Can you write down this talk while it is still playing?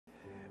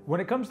When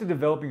it comes to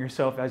developing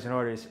yourself as an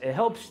artist, it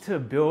helps to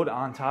build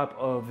on top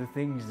of the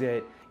things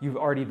that you've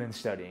already been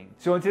studying.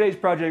 So in today's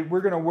project,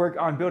 we're gonna work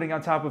on building on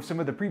top of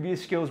some of the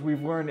previous skills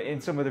we've learned in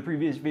some of the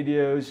previous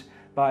videos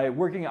by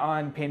working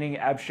on painting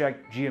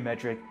abstract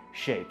geometric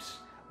shapes.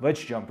 Let's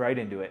jump right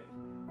into it.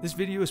 This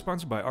video is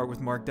sponsored by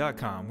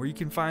ArtWithMarc.com, where you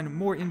can find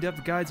more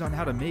in-depth guides on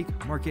how to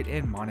make, market,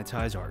 and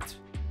monetize art.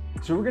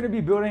 So we're going to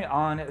be building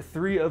on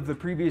 3 of the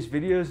previous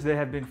videos that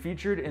have been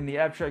featured in the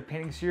abstract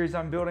painting series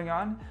I'm building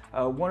on.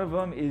 One of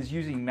them is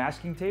using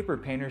masking tape or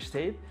painter's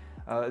tape.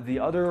 The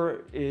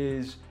other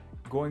is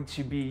going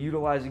to be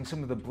utilizing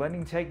some of the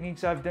blending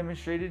techniques I've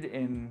demonstrated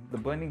in the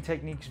blending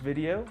techniques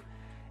video.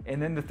 And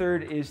then the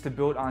third is to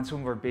build on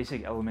some of our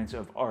basic elements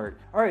of art.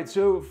 All right,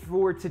 so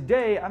for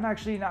today, I'm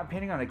actually not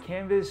painting on a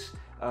canvas.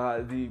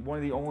 One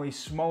of the only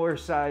smaller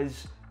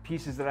size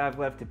pieces that I have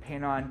left to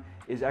paint on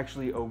is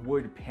actually a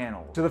wood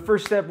panel. So the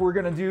first step we're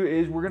gonna do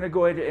is we're gonna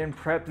go ahead and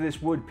prep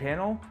this wood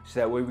panel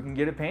so that way we can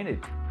get it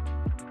painted.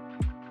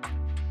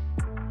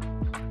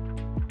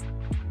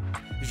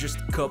 There's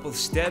just a couple of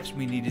steps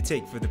we need to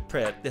take for the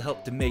prep to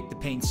help to make the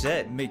paint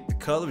set and make the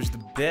colors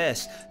the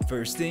best.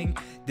 First thing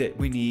that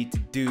we need to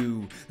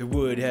do, the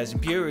wood has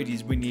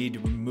impurities we need to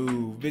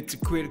remove. It's a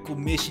critical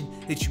mission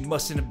that you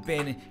mustn't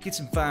abandon. Get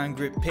some fine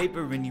grit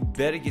paper and you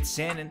better get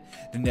sanding.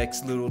 The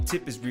next little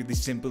tip is really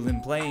simple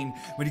and plain.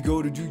 When you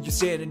go to do your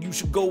sanding, you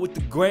should go with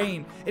the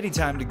grain.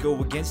 Anytime to go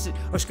against it,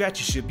 our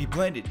scratches should be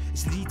blended.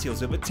 It's the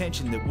details of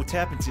attention that will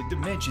tap into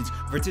dimensions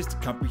of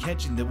artistic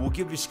comprehension that will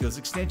give your skills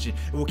extension.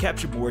 It will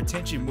capture more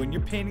attention when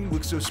your painting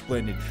looks so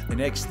splendid. The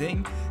next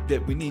thing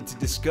that we need to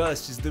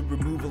discuss is the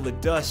removal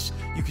of dust.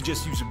 You can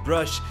just use a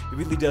brush. It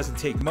really doesn't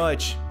take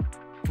much.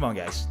 Come on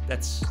guys,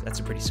 that's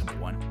a pretty simple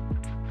one.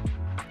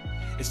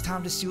 It's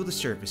time to seal the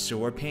surface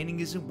so our painting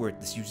isn't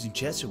worthless, using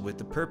gesso with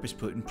the purpose,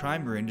 putting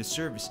primer into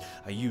service.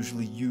 I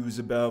usually use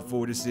about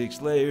 4 to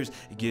 6 layers.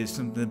 It gives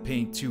something to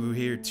paint to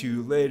here,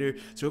 to later.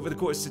 So over the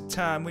course of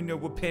time, we know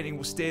what painting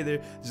will stay there.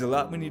 There's a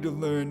lot we need to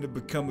learn to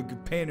become a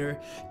good painter.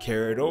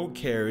 Carrot, oh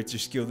carrot, it's your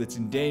skill that's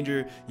in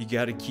danger. You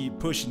gotta keep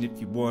pushing if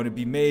you want to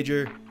be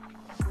major.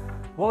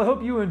 Well, I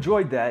hope you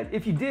enjoyed that.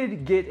 If you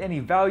did get any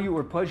value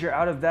or pleasure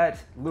out of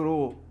that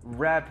little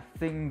rap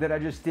thing that I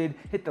just did,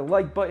 hit the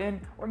like button,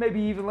 or maybe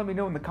even let me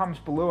know in the comments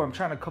below. I'm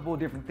trying a couple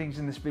of different things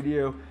in this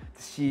video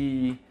to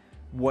see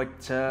what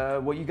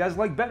you guys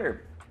like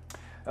better.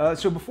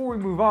 So before we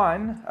move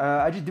on,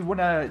 I just did want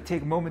to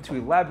take a moment to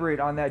elaborate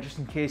on that just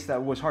in case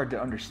that was hard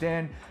to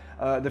understand.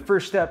 The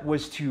first step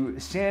was to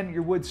sand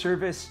your wood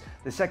surface.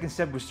 The second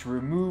step was to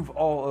remove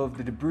all of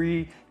the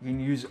debris. You can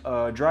use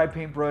a dry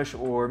paintbrush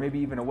or maybe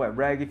even a wet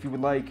rag if you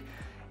would like.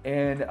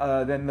 And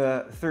then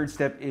the third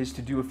step is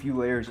to do a few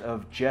layers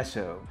of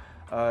gesso.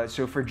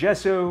 So for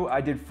gesso,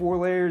 I did 4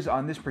 layers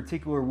on this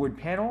particular wood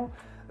panel.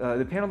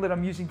 The panel that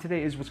I'm using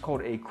today is what's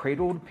called a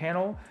cradled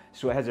panel.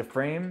 So it has a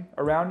frame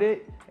around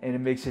it and it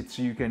makes it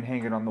so you can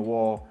hang it on the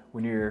wall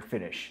when you're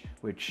finished,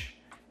 which,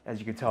 as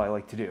you can tell, I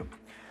like to do.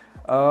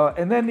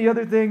 And then the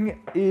other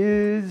thing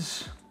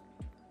is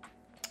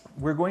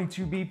we're going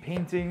to be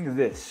painting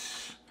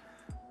this.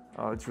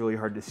 It's really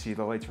hard to see,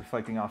 the light's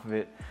reflecting off of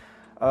it.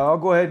 I'll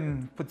go ahead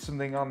and put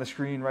something on the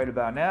screen right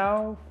about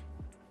now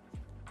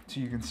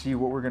so you can see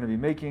what we're going to be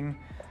making.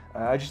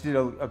 I just did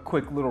a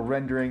quick little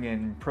rendering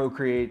in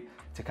Procreate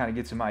to kind of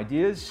get some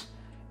ideas.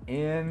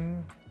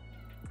 And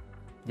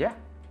yeah,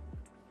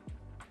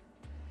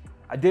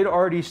 I did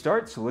already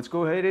start, so let's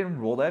go ahead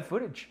and roll that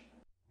footage.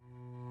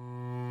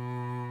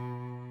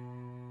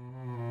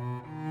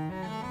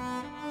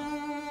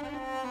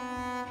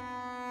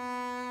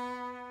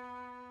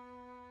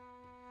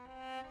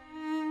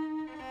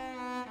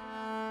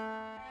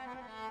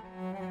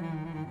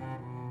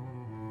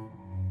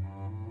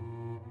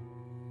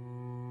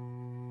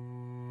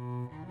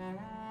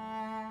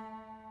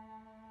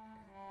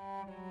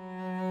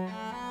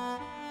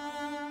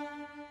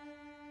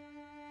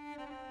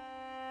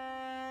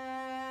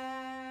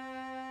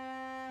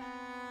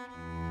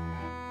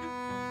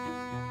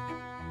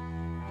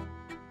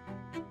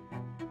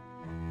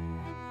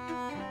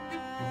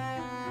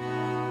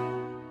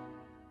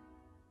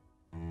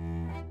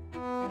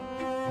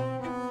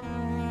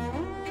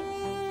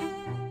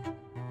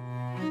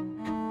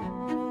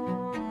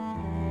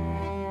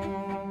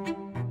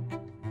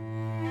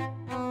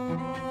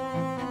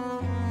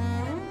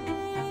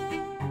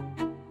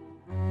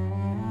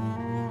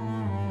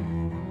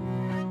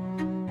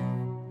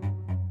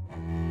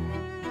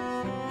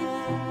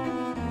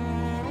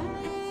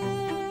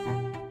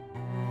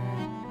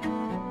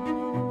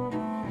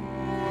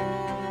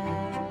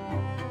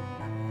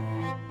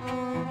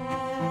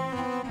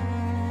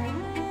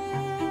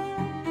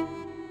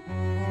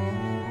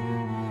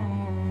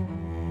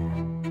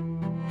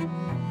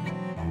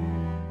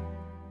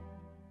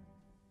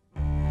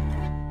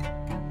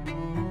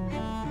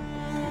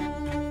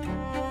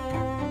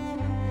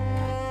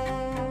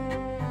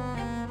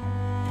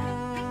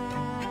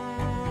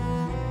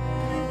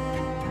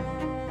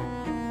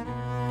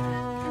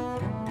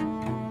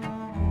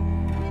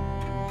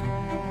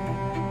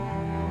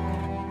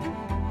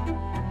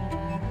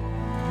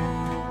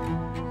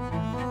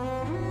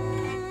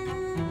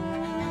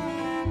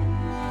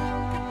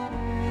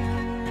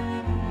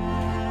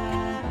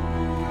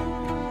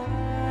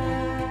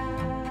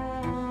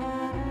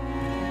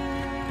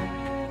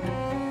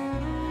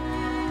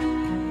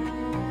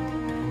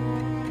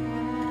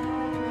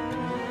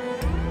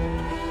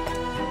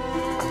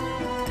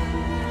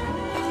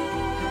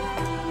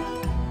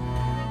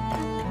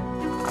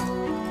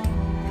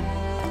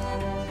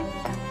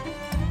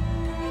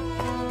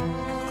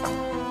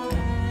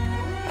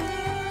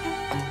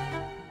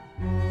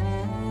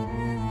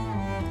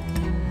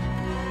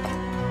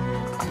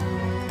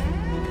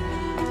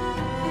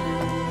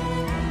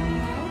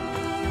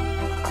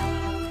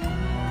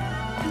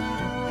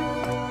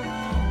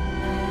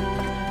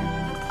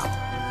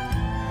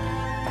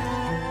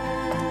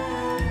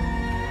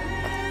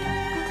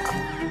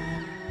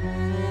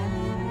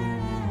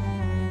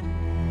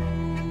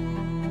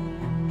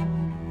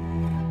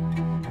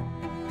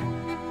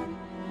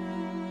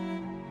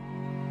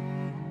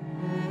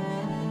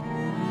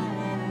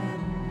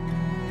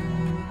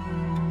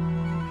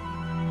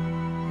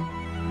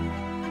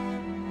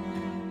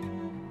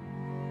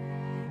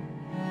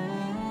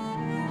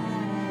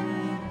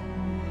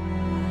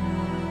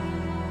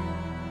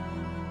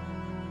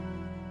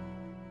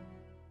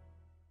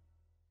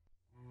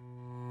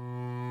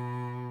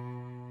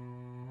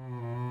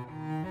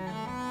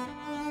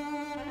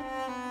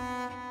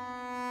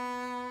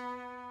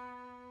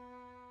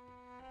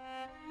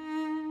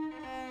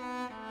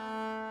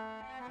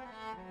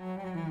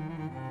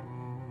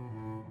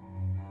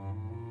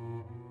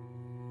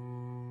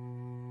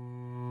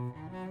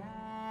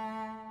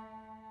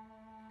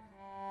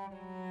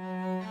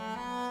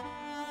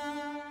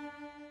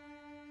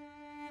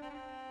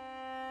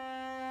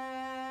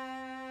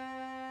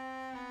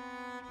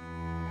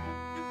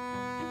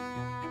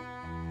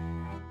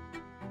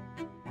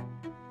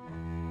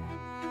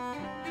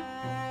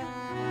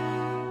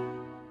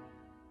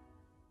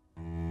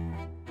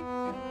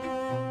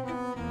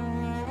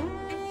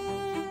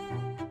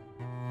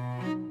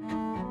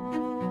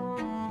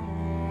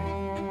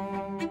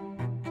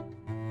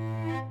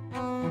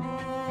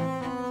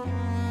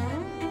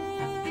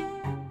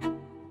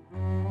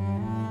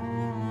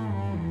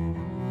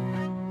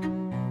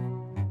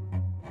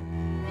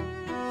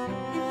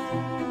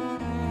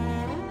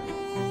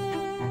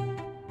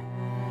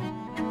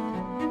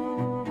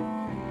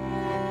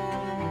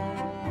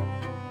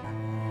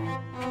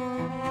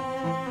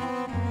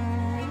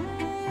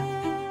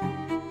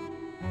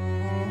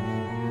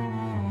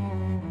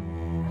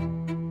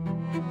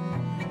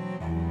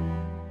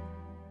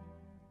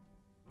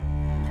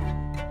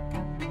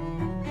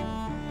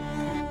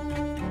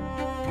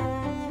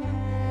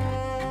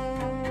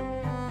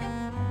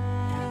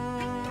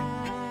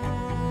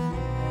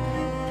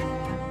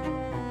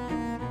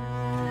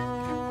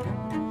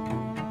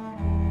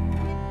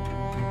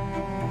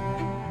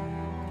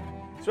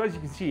 So as you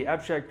can see,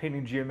 abstract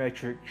painting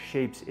geometric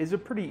shapes is a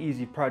pretty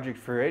easy project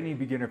for any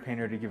beginner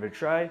painter to give it a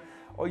try.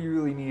 All you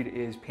really need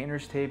is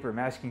painter's tape or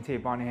masking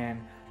tape on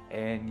hand,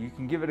 and you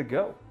can give it a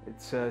go.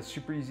 It's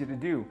super easy to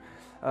do.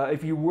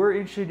 If you were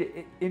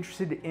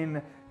interested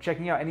in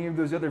checking out any of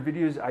those other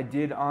videos I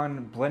did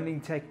on blending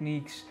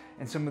techniques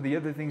and some of the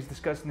other things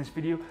discussed in this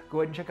video, go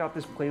ahead and check out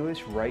this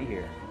playlist right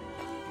here.